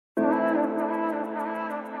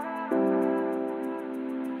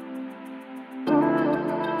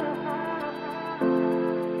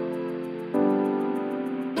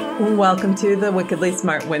Welcome to the Wickedly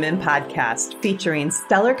Smart Women podcast, featuring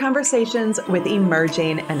stellar conversations with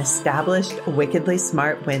emerging and established wickedly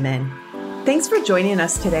smart women. Thanks for joining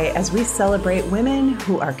us today as we celebrate women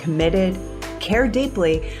who are committed, care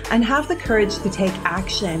deeply, and have the courage to take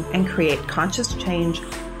action and create conscious change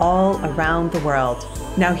all around the world.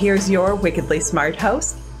 Now here's your wickedly smart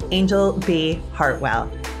host, Angel B.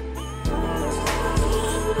 Hartwell.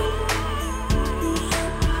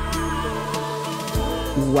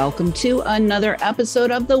 Welcome to another episode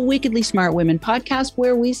of the Wickedly Smart Women podcast,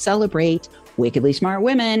 where we celebrate wickedly smart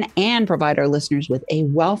women and provide our listeners with a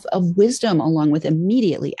wealth of wisdom along with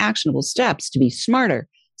immediately actionable steps to be smarter,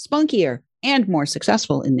 spunkier, and more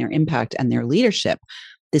successful in their impact and their leadership.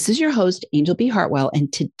 This is your host, Angel B. Hartwell,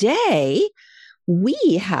 and today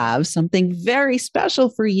we have something very special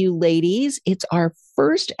for you ladies. It's our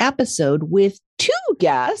first episode with two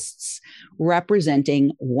guests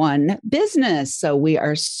representing one business. So we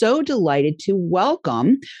are so delighted to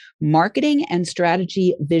welcome marketing and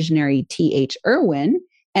strategy visionary T.H. Irwin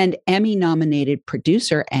and Emmy-nominated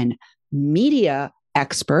producer and media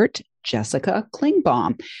expert Jessica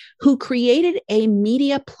Klingbaum, who created a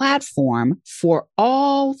media platform for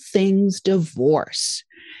all things divorce.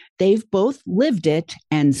 They've both lived it,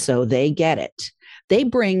 and so they get it. They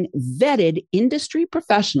bring vetted industry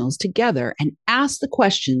professionals together and ask the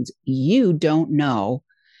questions you don't know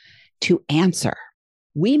to answer.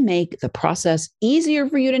 We make the process easier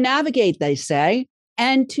for you to navigate, they say,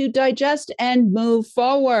 and to digest and move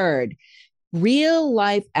forward. Real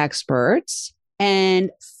life experts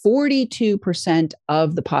and 42%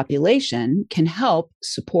 of the population can help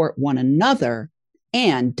support one another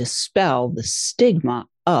and dispel the stigma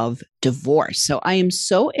of divorce. So I am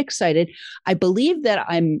so excited. I believe that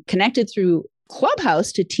I'm connected through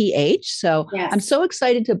Clubhouse to TH. So yes. I'm so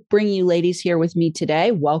excited to bring you ladies here with me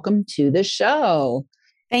today. Welcome to the show.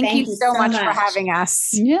 Thank you so much for having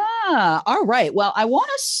us. Yeah. All right. Well, I want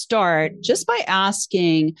to start just by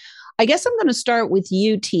asking, I guess I'm going to start with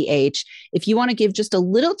you, TH. If you want to give just a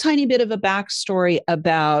little tiny bit of a backstory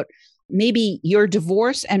about maybe your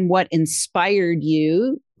divorce and what inspired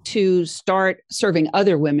you to start serving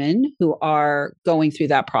other women who are going through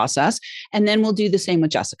that process. And then we'll do the same with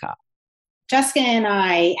Jessica. Jessica and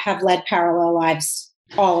I have led parallel lives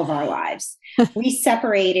all of our lives. We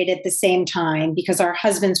separated at the same time because our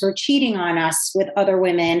husbands were cheating on us with other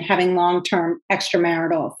women having long-term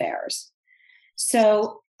extramarital affairs.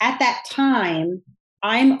 So at that time,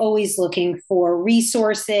 I'm always looking for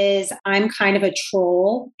resources. I'm kind of a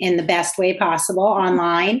troll in the best way possible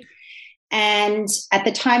online. And at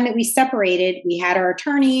the time that we separated, we had our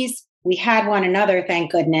attorneys, we had one another, thank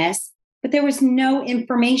goodness, but there was no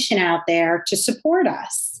information out there to support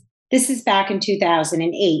us. This is back in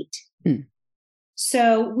 2008.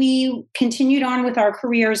 So we continued on with our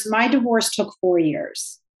careers. My divorce took 4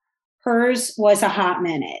 years. Hers was a hot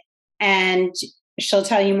minute. And she'll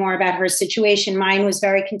tell you more about her situation. Mine was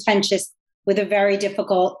very contentious with a very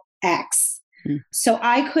difficult ex. So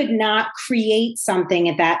I could not create something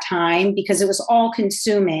at that time because it was all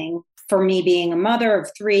consuming for me being a mother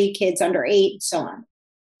of 3 kids under 8 and so on.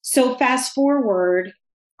 So fast forward,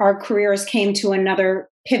 our careers came to another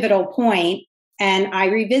pivotal point, and I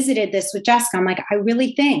revisited this with Jessica. I'm like, I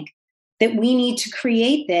really think that we need to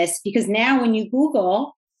create this because now when you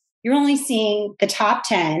Google, you're only seeing the top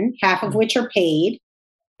 10, half of which are paid,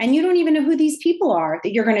 and you don't even know who these people are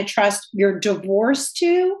that you're going to trust your divorce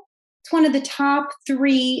to. It's one of the top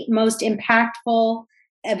 3 most impactful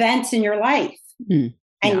events in your life.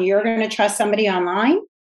 And you're going to trust somebody online.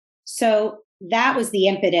 So that was the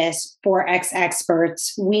impetus for X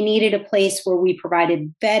Experts. We needed a place where we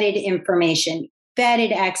provided vetted information,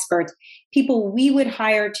 vetted experts, people we would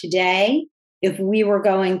hire today if we were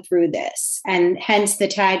going through this. And hence the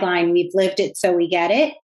tagline, we've lived it, so we get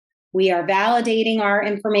it. We are validating our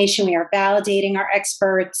information. We are validating our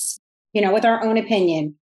experts, with our own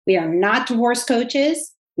opinion. We are not divorce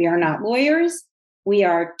coaches. We are not lawyers. We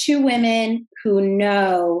are 2 women who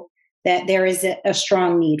know that there is a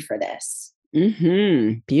strong need for this.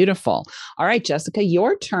 Beautiful. All right, Jessica,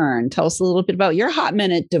 your turn. Tell us a little bit about your hot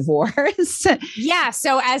minute divorce. Yeah.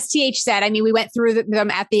 So as TH said, we went through them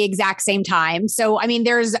at the exact same time. So,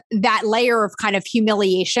 there's that layer of kind of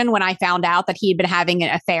humiliation when I found out that he had been having an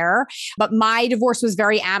affair, but my divorce was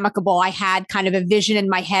very amicable. I had kind of a vision in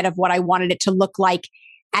my head of what I wanted it to look like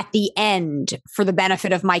at the end for the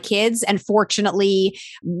benefit of my kids. And fortunately,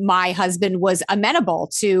 my husband was amenable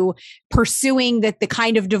to pursuing the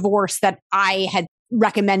kind of divorce that I had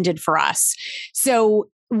recommended for us. So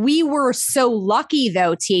we were so lucky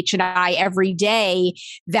though, TH and I, every day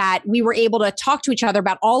that we were able to talk to each other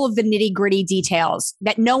about all of the nitty gritty details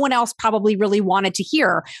that no one else probably really wanted to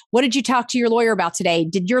hear. What did you talk to your lawyer about today?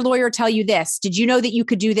 Did your lawyer tell you this? Did you know that you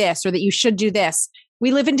could do this or that you should do this? We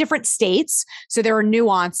live in different states, so there are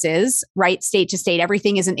nuances, right? State to state,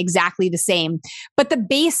 everything isn't exactly the same, but the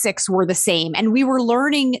basics were the same. And we were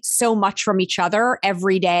learning so much from each other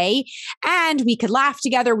every day. And we could laugh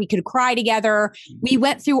together, we could cry together. We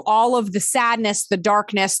went through all of the sadness, the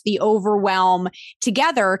darkness, the overwhelm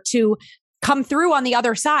together to come through on the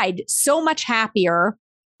other side so much happier.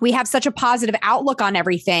 We have such a positive outlook on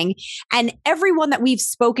everything. And everyone that we've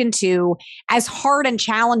spoken to, as hard and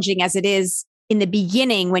challenging as it is in the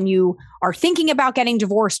beginning, when you are thinking about getting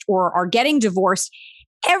divorced or are getting divorced,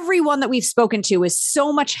 everyone that we've spoken to is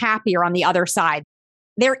so much happier on the other side.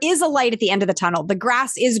 There is a light at the end of the tunnel. The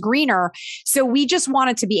grass is greener. So we just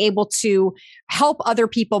wanted to be able to help other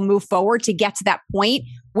people move forward to get to that point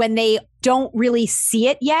when they don't really see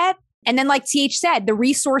it yet. And then, like TH said, the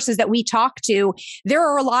resources that we talk to, there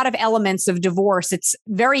are a lot of elements of divorce. It's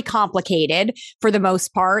very complicated for the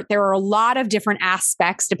most part. There are a lot of different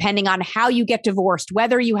aspects depending on how you get divorced,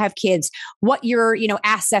 whether you have kids, what your,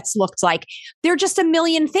 assets looked like. There are just a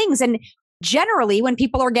million things. And generally, when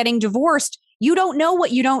people are getting divorced, you don't know what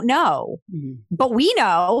you don't know, but we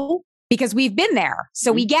know because we've been there.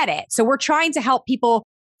 So we get it. So we're trying to help people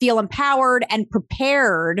feel empowered and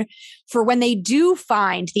prepared for when they do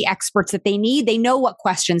find the experts that they need. They know what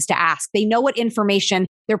questions to ask. They know what information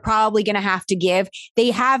they're probably going to have to give. They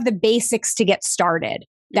have the basics to get started.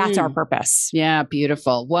 That's our purpose. Yeah,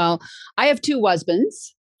 beautiful. Well, I have 2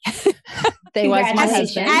 husbands. They was my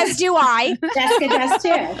husband. As do I. Jessica does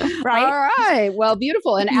too. Right. All right. Well,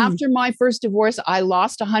 beautiful. And after my first divorce, I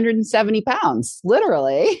lost 170 pounds,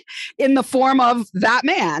 literally, in the form of that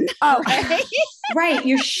man. Oh, right.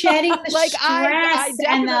 You're shedding the stress I and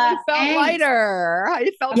definitely the felt angst. lighter.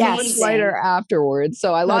 I felt so much Amazing. lighter afterwards.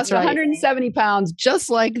 So I lost 170 pounds just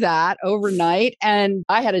like that overnight. And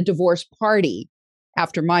I had a divorce party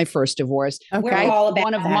after my first divorce. We're all about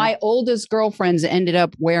One of that. my oldest girlfriends ended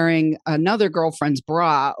up wearing another girlfriend's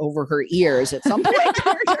bra over her ears at some point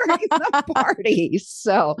during the party.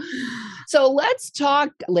 So let's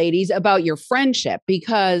talk, ladies, about your friendship,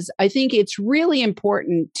 because I think it's really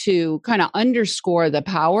important to kind of underscore the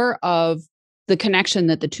power of the connection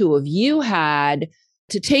that the two of you had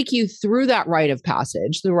to take you through that rite of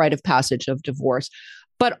passage, the rite of passage of divorce.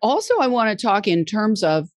 But also I want to talk in terms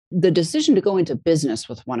of the decision to go into business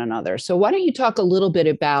with one another. So why don't you talk a little bit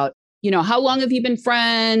about, how long have you been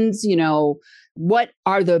friends? What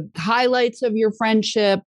are the highlights of your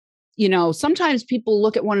friendship? Sometimes people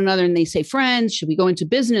look at one another and they say, friends, should we go into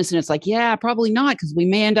business? And it's like, yeah, probably not, because we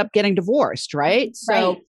may end up getting divorced, right?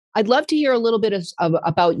 So I'd love to hear a little bit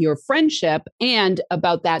about your friendship and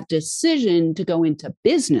about that decision to go into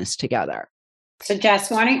business together. So Jess,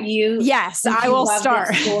 why don't you? Yes, I will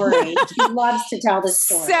start. Story. She loves to tell the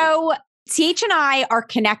story. So TH and I are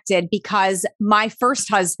connected because my first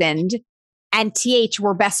husband and TH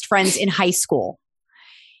were best friends in high school.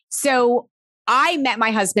 So I met my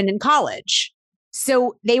husband in college.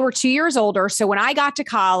 So they were 2 years older. So when I got to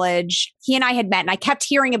college, he and I had met and I kept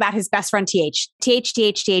hearing about his best friend, TH.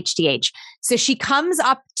 So she comes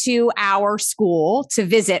up to our school to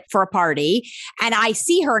visit for a party and I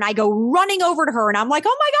see her and I go running over to her and I'm like,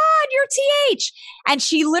 oh my God, you're TH. And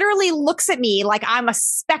she literally looks at me like I'm a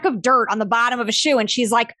speck of dirt on the bottom of a shoe. And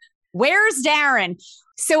she's like, where's Darren?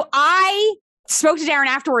 So I spoke to Darren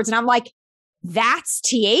afterwards and I'm like, that's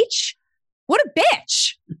TH? What a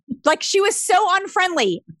bitch. Like, she was so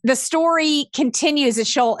unfriendly. The story continues as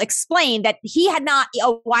she'll explain that he had not,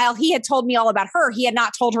 while he had told me all about her, he had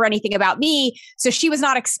not told her anything about me. So she was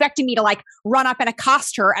not expecting me to run up and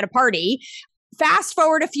accost her at a party. Fast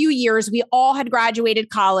forward a few years, we all had graduated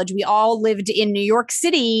college. We all lived in New York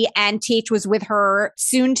City and TH was with her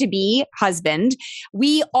soon-to-be husband.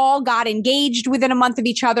 We all got engaged within a month of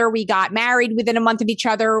each other. We got married within a month of each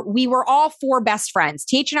other. We were all 4 best friends.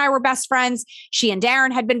 TH and I were best friends. She and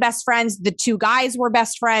Darren had been best friends. The 2 guys were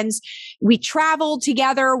best friends. We traveled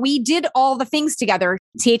together. We did all the things together.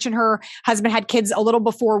 TH and her husband had kids a little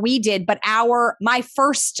before we did, but my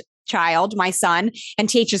first child, my son, and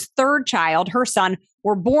TH's third child, her son,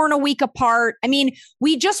 were born a week apart. I mean,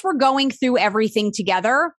 we just were going through everything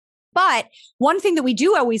together. But one thing that we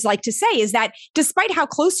do always like to say is that despite how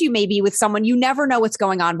close you may be with someone, you never know what's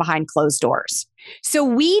going on behind closed doors. So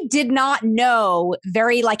we did not know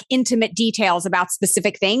very intimate details about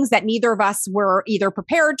specific things that neither of us were either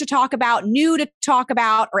prepared to talk about, knew to talk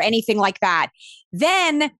about, or anything like that.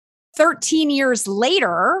 Then 13 years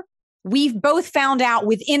later, we've both found out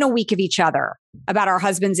within a week of each other about our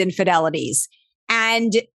husband's infidelities.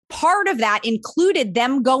 And part of that included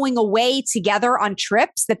them going away together on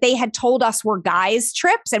trips that they had told us were guys'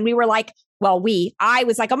 trips. And we were like, I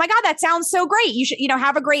was like, oh my God, that sounds so great. You should,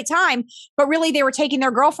 have a great time. But really, they were taking their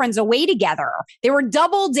girlfriends away together. They were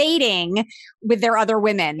double dating with their other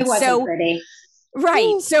women. It wasn't pretty. Right.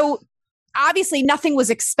 Ooh. So obviously nothing was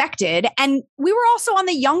expected. And we were also on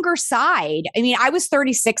the younger side. I mean, I was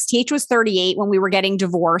 36, TH was 38 when we were getting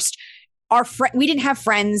divorced. We didn't have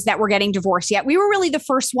friends that were getting divorced yet. We were really the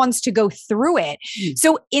first ones to go through it.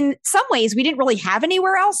 So in some ways, we didn't really have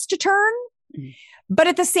anywhere else to turn. But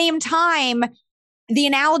at the same time, the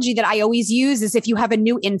analogy that I always use is if you have a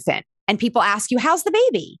new infant and people ask you, how's the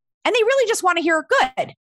baby? And they really just want to hear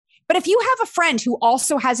good. But if you have a friend who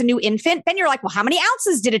also has a new infant, then you're like, well, how many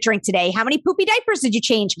ounces did it drink today? How many poopy diapers did you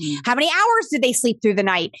change? How many hours did they sleep through the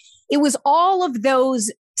night? It was all of those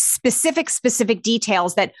specific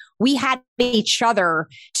details that we had each other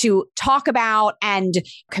to talk about and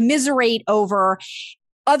commiserate over.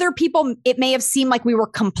 Other people, it may have seemed like we were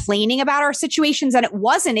complaining about our situations, and it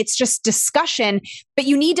wasn't. It's just discussion. But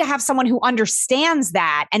you need to have someone who understands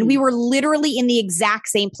that. And we were literally in the exact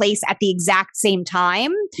same place at the exact same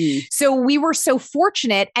time. So we were so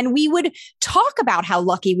fortunate, and we would talk about how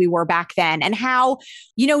lucky we were back then and how,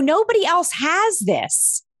 nobody else has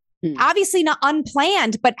this. Obviously not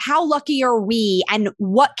unplanned, but how lucky are we? And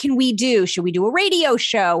what can we do? Should we do a radio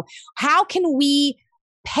show? How can we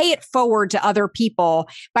pay it forward to other people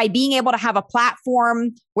by being able to have a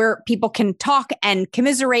platform where people can talk and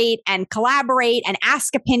commiserate and collaborate and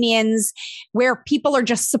ask opinions, where people are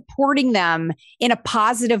just supporting them in a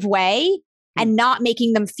positive way and not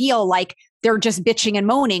making them feel like they're just bitching and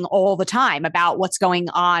moaning all the time about what's going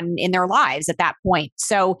on in their lives at that point.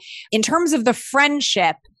 So in terms of the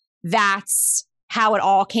friendship, that's how it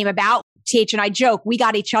all came about. TH and I joke, we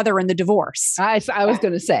got each other in the divorce. I was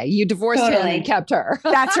going to say, you divorced him and kept her.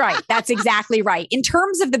 That's right. That's exactly right. In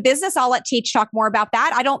terms of the business, I'll let TH talk more about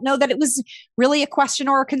that. I don't know that it was really a question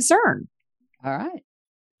or a concern. All right.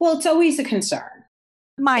 Well, it's always a concern.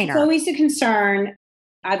 Minor. It's always a concern.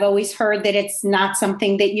 I've always heard that it's not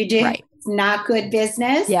something that you do. Right. It's not good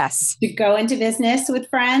business. Yes. To go into business with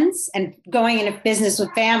friends, and going into business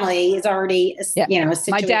with family is already, a situation.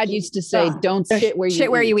 My dad used to say, don't shit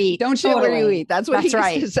where you eat. Don't shit where you eat. That's what he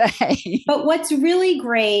used to say. But what's really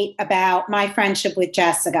great about my friendship with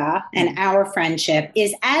Jessica and our friendship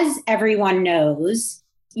is, as everyone knows,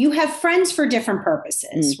 you have friends for different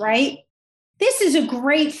purposes, right? This is a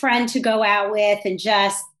great friend to go out with and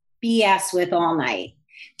just BS with all night.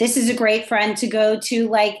 This is a great friend to go to,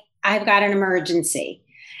 like, I've got an emergency.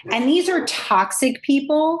 And these are toxic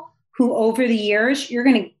people who over the years you're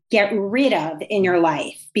going to get rid of in your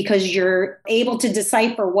life, because you're able to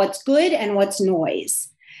decipher what's good and what's noise,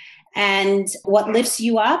 and what lifts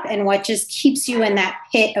you up and what just keeps you in that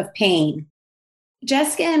pit of pain.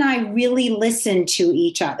 Jessica and I really listened to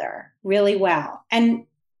each other really well. And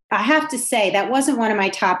I have to say, that wasn't one of my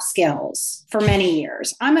top skills for many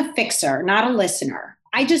years. I'm a fixer, not a listener.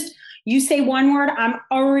 You say one word, I'm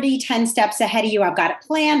already 10 steps ahead of you. I've got it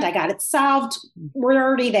planned. I got it solved. We're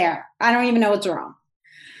already there. I don't even know what's wrong.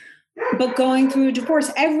 But going through a divorce,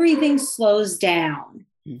 everything slows down.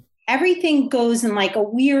 Everything goes in like a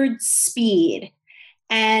weird speed.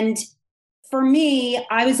 And for me,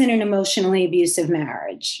 I was in an emotionally abusive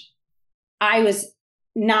marriage. I was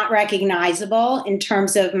not recognizable in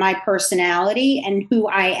terms of my personality and who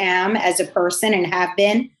I am as a person, and have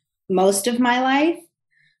been most of my life.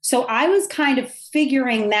 So I was kind of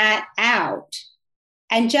figuring that out.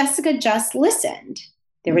 And Jessica just listened.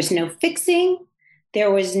 There was no fixing. There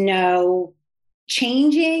was no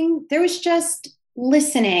changing. There was just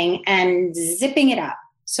listening and zipping it up.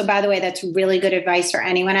 So by the way, that's really good advice for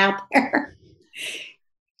anyone out there.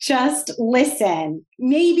 Just listen.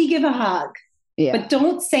 Maybe give a hug. But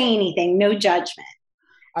don't say anything. No judgment.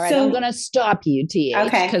 All right, I'm going to stop you, TH,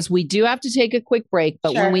 because we do have to take a quick break.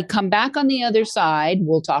 But when we come back on the other side,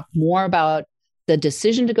 we'll talk more about the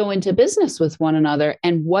decision to go into business with one another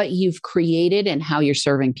and what you've created and how you're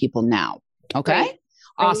serving people now. Okay? Right.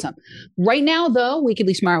 Awesome. Right now, though,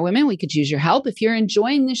 Wickedly Smart Women, we could use your help. If you're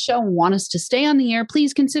enjoying this show and want us to stay on the air,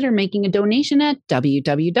 please consider making a donation at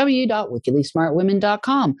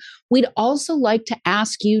www.wickedlysmartwomen.com. We'd also like to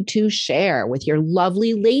ask you to share with your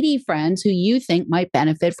lovely lady friends who you think might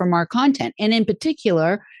benefit from our content. And in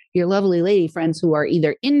particular, your lovely lady friends who are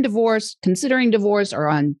either in divorce, considering divorce,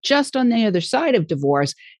 or just on the other side of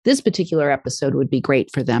divorce. This particular episode would be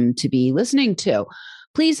great for them to be listening to.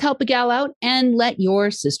 Please help a gal out and let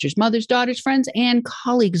your sisters, mothers, daughters, friends, and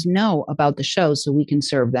colleagues know about the show so we can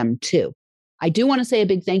serve them too. I do want to say a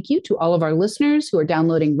big thank you to all of our listeners who are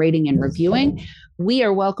downloading, rating, and reviewing. We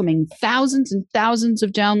are welcoming thousands and thousands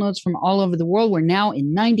of downloads from all over the world. We're now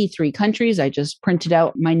in 93 countries. I just printed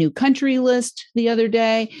out my new country list the other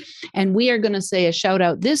day. And we are going to say a shout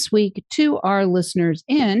out this week to our listeners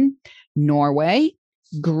in Norway,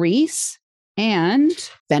 Greece, and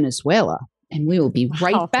Venezuela. And we will be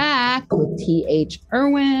right back with T.H.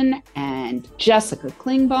 Irwin and Jessica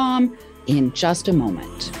Klingbaum in just a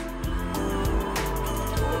moment.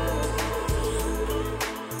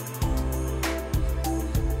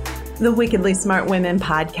 The Wickedly Smart Women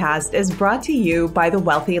podcast is brought to you by the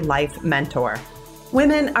Wealthy Life Mentor.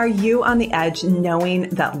 Women, are you on the edge knowing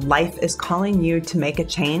that life is calling you to make a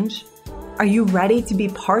change? Are you ready to be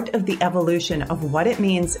part of the evolution of what it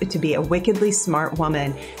means to be a wickedly smart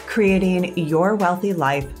woman, creating your wealthy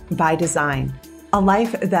life by design? A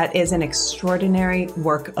life that is an extraordinary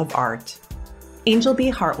work of art. Angel B.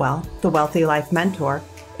 Hartwell, the Wealthy Life Mentor,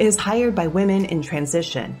 is hired by women in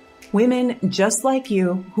transition. Women just like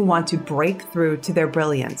you who want to break through to their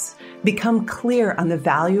brilliance, become clear on the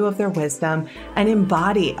value of their wisdom, and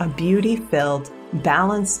embody a beauty-filled,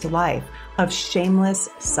 balanced life of shameless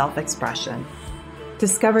self-expression.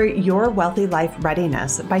 Discover your wealthy life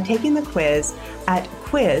readiness by taking the quiz at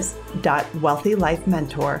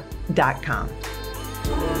quiz.wealthylifementor.com.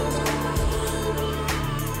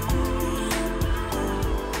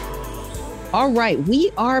 All right,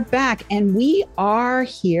 we are back and we are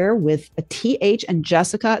here with TH and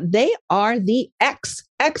Jessica. They are the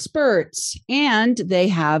X-Experts and they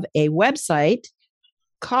have a website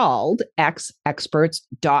called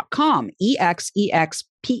xexperts.com,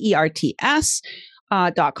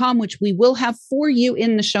 EXEXPERTS.com, which we will have for you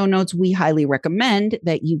in the show notes. We highly recommend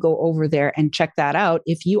that you go over there and check that out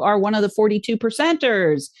if you are one of the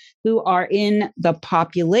 42%ers who are in the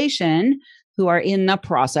population who are in the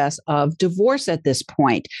process of divorce at this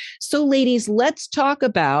point. So ladies, let's talk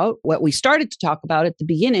about what we started to talk about at the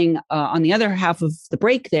beginning on the other half of the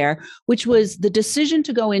break there, which was the decision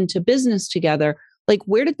to go into business together. Like,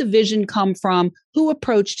 where did the vision come from? Who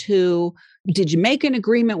approached who? Did you make an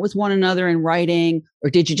agreement with one another in writing,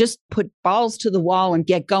 or did you just put balls to the wall and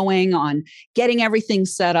get going on getting everything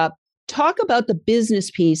set up? Talk about the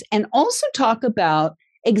business piece and also talk about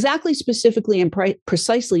exactly, specifically, and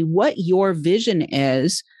precisely what your vision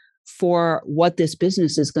is for what this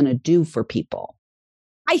business is going to do for people.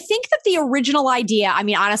 I think that the original idea, I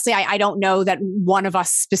mean, honestly, I don't know that one of us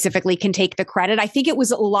specifically can take the credit. I think it was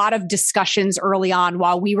a lot of discussions early on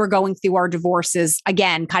while we were going through our divorces,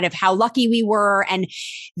 again, kind of how lucky we were. And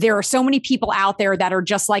there are so many people out there that are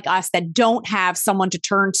just like us that don't have someone to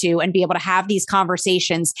turn to and be able to have these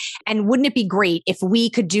conversations. And wouldn't it be great if we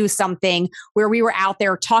could do something where we were out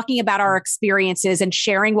there talking about our experiences and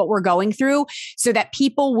sharing what we're going through so that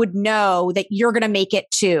people would know that you're going to make it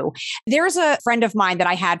too. There's a friend of mine that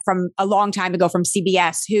I had from a long time ago from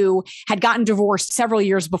CBS who had gotten divorced several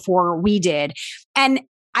years before we did. And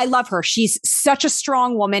I love her. She's such a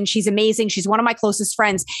strong woman. She's amazing. She's one of my closest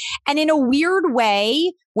friends. And in a weird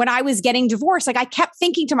way, when I was getting divorced, like I kept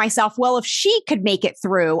thinking to myself, well, if she could make it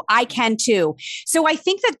through, I can too. So I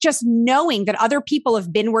think that just knowing that other people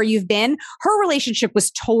have been where you've been, her relationship was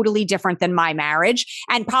totally different than my marriage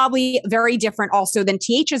and probably very different also than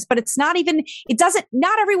TH's, but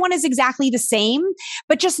not everyone is exactly the same,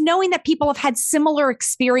 but just knowing that people have had similar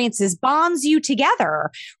experiences bonds you together,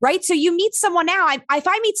 right? So you meet someone now, if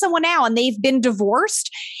I meet someone now and they've been divorced,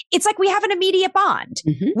 it's like we have an immediate bond.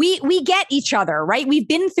 Mm-hmm. We get each other, right? We've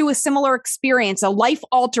been through a similar experience, a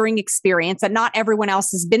life-altering experience that not everyone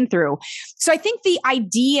else has been through. So I think the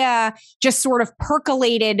idea just sort of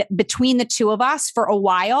percolated between the two of us for a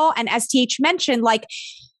while. And as TH mentioned, like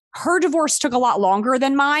her divorce took a lot longer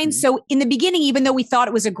than mine. Mm-hmm. So in the beginning, even though we thought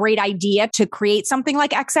it was a great idea to create something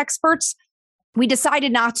like X-Experts, we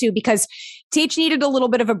decided not to because TH needed a little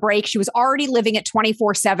bit of a break. She was already living at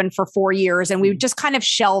 24/7 for 4 years and we just kind of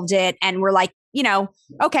shelved it. And we're like,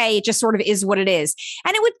 okay, it just sort of is what it is.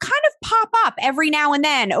 And it would kind of pop up every now and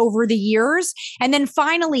then over the years. And then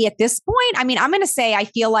finally at this point, I mean, I'm going to say, I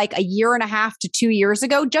feel like a year and a half to 2 years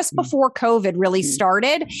ago, just before COVID really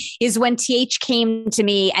started, is when TH came to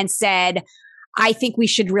me and said, I think we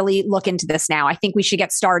should really look into this now. I think we should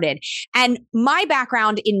get started. And my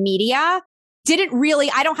background in media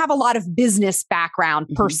I don't have a lot of business background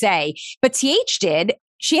per se, but TH did.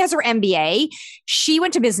 She has her MBA. She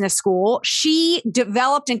went to business school. She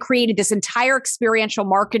developed and created this entire experiential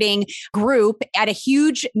marketing group at a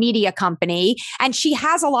huge media company. And she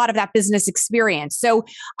has a lot of that business experience. So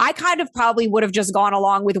I kind of probably would have just gone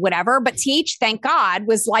along with whatever. But TH, thank God,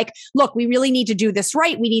 was like, look, we really need to do this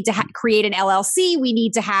right. We need to create an LLC. We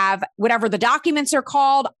need to have whatever the documents are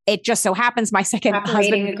called. It just so happens my second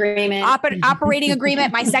operating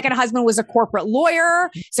agreement. My second husband was a corporate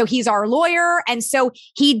lawyer. So he's our lawyer. And so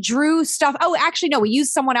he drew stuff. Oh, actually, no, we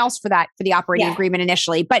used someone else for the operating agreement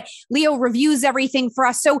initially, but Leo reviews everything for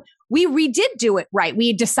us. So we did do it right.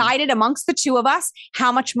 We decided amongst the two of us,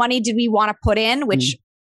 how much money did we want to put in, which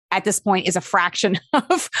at this point is a fraction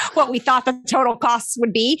of what we thought the total costs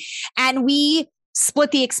would be. And we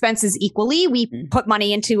split the expenses equally. We put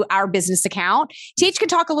money into our business account. TH can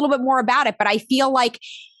talk a little bit more about it, but I feel like,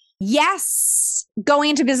 yes, going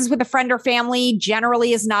into business with a friend or family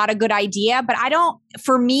generally is not a good idea, but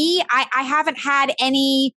for me, I haven't had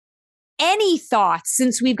any thoughts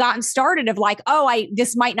since we've gotten started of like,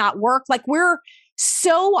 this might not work. Like we're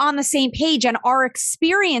so on the same page and our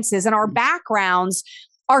experiences and our backgrounds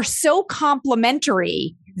are so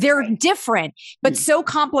complementary. They're different, but so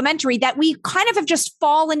complementary that we kind of have just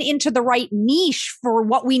fallen into the right niche for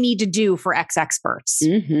what we need to do for X experts.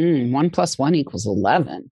 1 + 1 =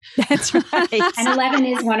 11. That's right. And 11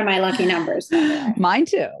 is one of my lucky numbers. Mine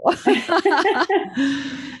too.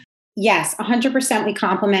 Yes, 100% we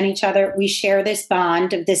complement each other. We share this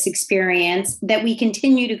bond of this experience that we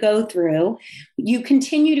continue to go through. You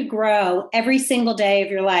continue to grow every single day of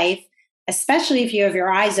your life, especially if you have your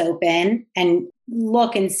eyes open and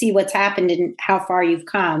look and see what's happened and how far you've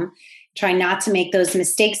come. Try not to make those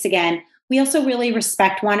mistakes again. We also really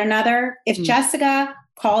respect one another. If Jessica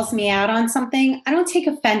calls me out on something, I don't take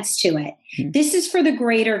offense to it. This is for the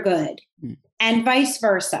greater good and vice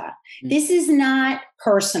versa. This is not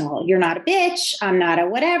personal. You're not a bitch. I'm not a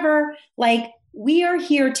whatever. Like we are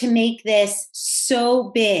here to make this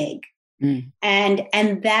so big.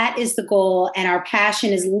 And that is the goal. And our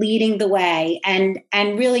passion is leading the way and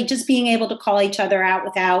really just being able to call each other out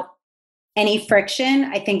without any friction,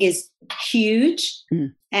 I think is huge.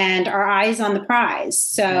 And our eyes on the prize.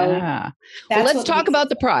 So let's talk about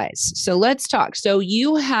the prize. So let's talk. So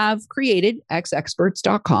you have created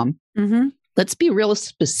xexperts.com. Let's be real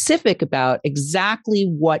specific about exactly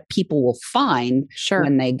what people will find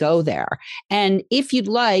when they go there. And if you'd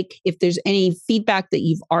like, if there's any feedback that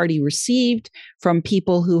you've already received from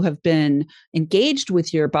people who have been engaged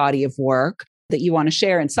with your body of work that you want to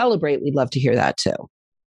share and celebrate, we'd love to hear that too.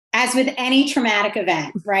 As with any traumatic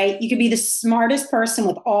event, right? You could be the smartest person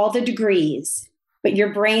with all the degrees, but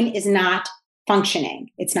your brain is not functioning.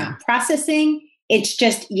 It's not processing. It's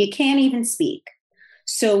just, you can't even speak.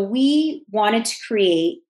 So we wanted to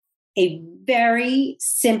create a very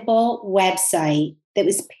simple website that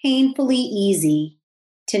was painfully easy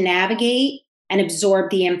to navigate and absorb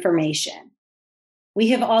the information. We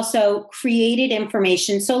have also created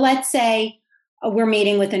information. So let's say we're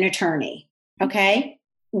meeting with an attorney, okay?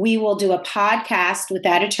 We will do a podcast with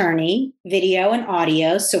that attorney, video and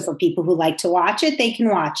audio. So for people who like to watch it, they can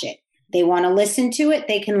watch it. They want to listen to it,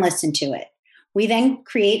 they can listen to it. We then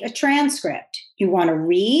create a transcript. You want to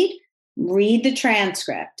read the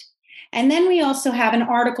transcript. And then we also have an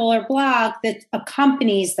article or blog that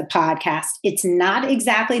accompanies the podcast. It's not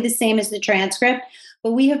exactly the same as the transcript,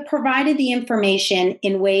 but we have provided the information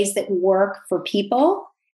in ways that work for people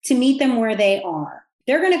to meet them where they are.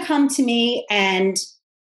 They're going to come to me and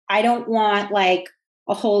I don't want like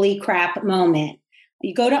a holy crap moment.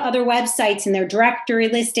 You go to other websites and their directory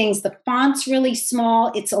listings, the font's really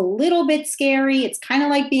small. It's a little bit scary. It's kind of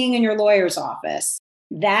like being in your lawyer's office.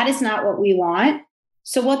 That is not what we want.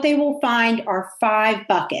 So what they will find are 5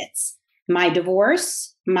 buckets: my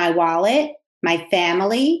divorce, my wallet, my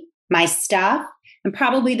family, my stuff, and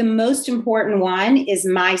probably the most important one is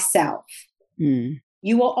myself.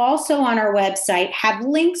 You will also on our website have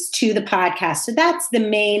links to the podcast. So that's the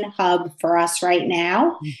main hub for us right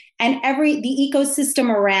now. And the ecosystem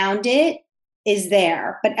around it is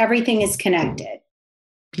there, but everything is connected.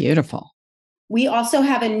 Beautiful. We also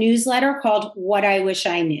have a newsletter called What I Wish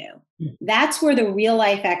I Knew. That's where the real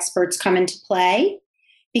life experts come into play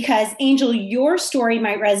because Angel, your story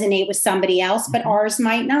might resonate with somebody else, but ours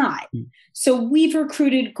might not. So we've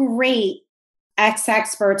recruited great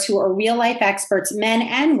experts who are real life experts, men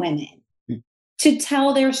and women, to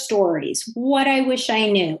tell their stories. What I wish I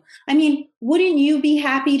knew. I mean, wouldn't you be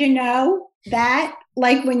happy to know that,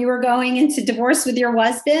 like when you were going into divorce with your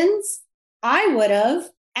husbands? I would have.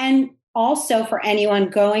 And also for anyone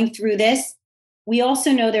going through this, we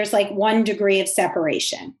also know there's like 1 degree of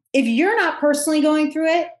separation. if you're not personally going through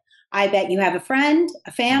it, I bet you have a friend,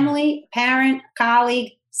 a family, a parent, a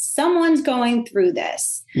colleague, someone's going through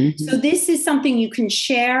this. Mm-hmm. So this is something you can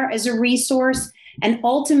share as a resource. And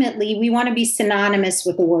ultimately, we want to be synonymous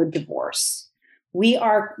with the word divorce. We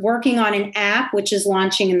are working on an app, which is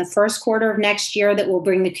launching in the first quarter of next year, that will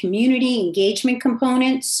bring the community engagement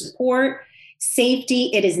component, support, safety.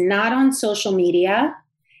 It is not on social media.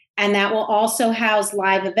 And that will also house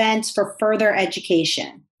live events for further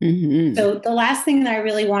education. Mm-hmm. So the last thing that I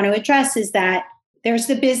really want to address is that there's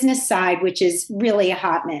the business side, which is really a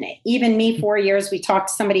hot minute. Even me, 4 years, we talked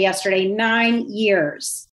to somebody yesterday, 9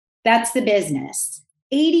 years. That's the business.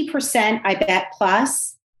 80%, I bet,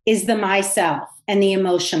 plus is the myself and the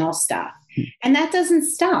emotional stuff. And that doesn't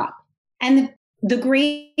stop. And the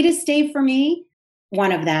greatest day for me,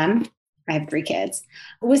 one of them, I have 3 kids,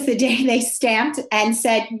 was the day they stamped and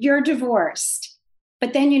said, you're divorced.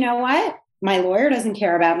 But then you know what? My lawyer doesn't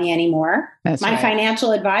care about me anymore. That's my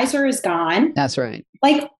financial advisor is gone. That's right.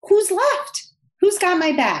 Like, who's left? Who's got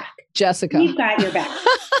my back? Jessica. We've got your back.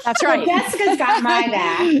 That's right. So Jessica's got my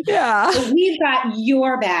back. Yeah. So we've got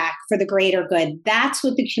your back for the greater good. That's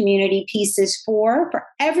what the community piece is for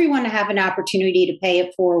everyone to have an opportunity to pay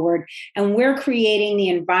it forward. And we're creating the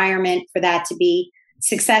environment for that to be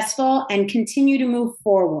successful and continue to move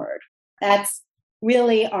forward. That's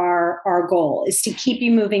really our goal, is to keep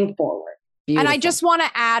you moving forward. Beautiful. And I just want to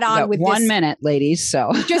add on with 1 minute, ladies.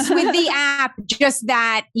 So just with the app, just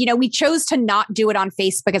that, we chose to not do it on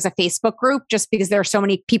Facebook as a Facebook group, just because there are so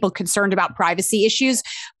many people concerned about privacy issues.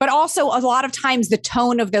 But also a lot of times the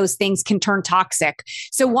tone of those things can turn toxic.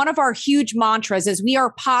 So one of our huge mantras is we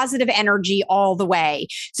are positive energy all the way.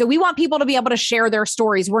 So we want people to be able to share their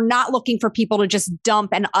stories. We're not looking for people to just dump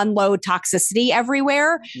and unload toxicity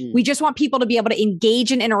everywhere. We just want people to be able to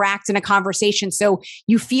engage and interact in a conversation. So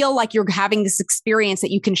you feel like you're having this experience that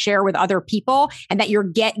you can share with other people, and that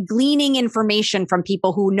you're gleaning information from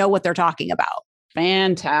people who know what they're talking about.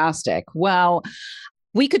 Fantastic. Well,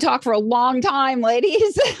 we could talk for a long time,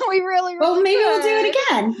 ladies. We really well, maybe we'll do it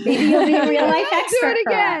again. Maybe you'll be a real life expert. Do it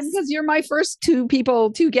again, because you're my first 2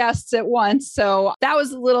 guests at once. So that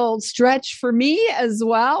was a little stretch for me as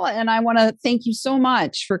well. And I want to thank you so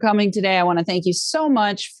much for coming today. I want to thank you so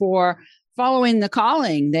much for following the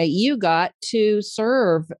calling that you got to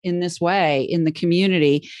serve in this way in the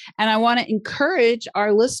community. And I want to encourage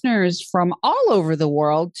our listeners from all over the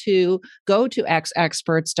world to go to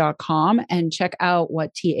xexperts.com and check out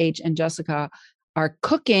what TH and Jessica are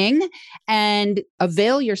cooking, and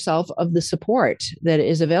avail yourself of the support that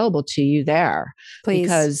is available to you there. Please.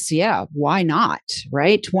 Because why not?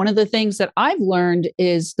 Right. One of the things that I've learned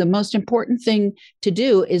is the most important thing to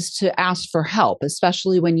do is to ask for help,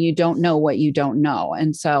 especially when you don't know what you don't know.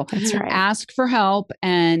 And so That's right. Ask for help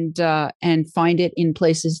and find it in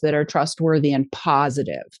places that are trustworthy and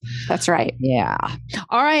positive. That's right. Yeah.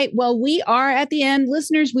 All right. Well, we are at the end.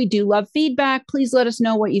 Listeners, we do love feedback. Please let us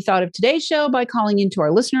know what you thought of today's show by calling into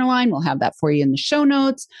our listener line. We'll have that for you in the show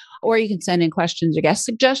notes, or you can send in questions or guest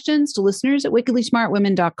suggestions to listeners at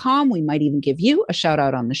wickedlysmartwomen.com. We might even give you a shout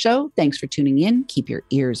out on the show. Thanks for tuning in. Keep your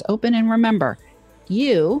ears open. And remember,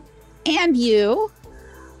 you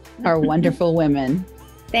are wonderful women.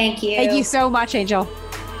 Thank you. Thank you so much, Angel.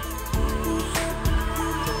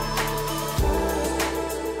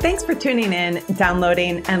 Thanks for tuning in,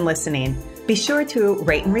 downloading, and listening. Be sure to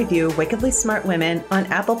rate and review Wickedly Smart Women on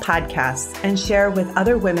Apple Podcasts and share with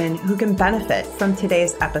other women who can benefit from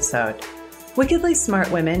today's episode. Wickedly Smart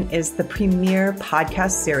Women is the premier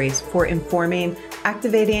podcast series for informing,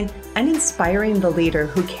 activating, and inspiring the leader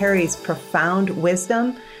who carries profound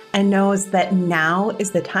wisdom and knows that now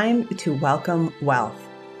is the time to welcome wealth.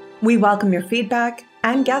 We welcome your feedback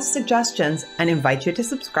and guest suggestions and invite you to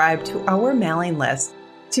subscribe to our mailing list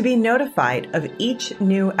to be notified of each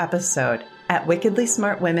new episode at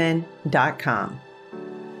wickedlysmartwomen.com.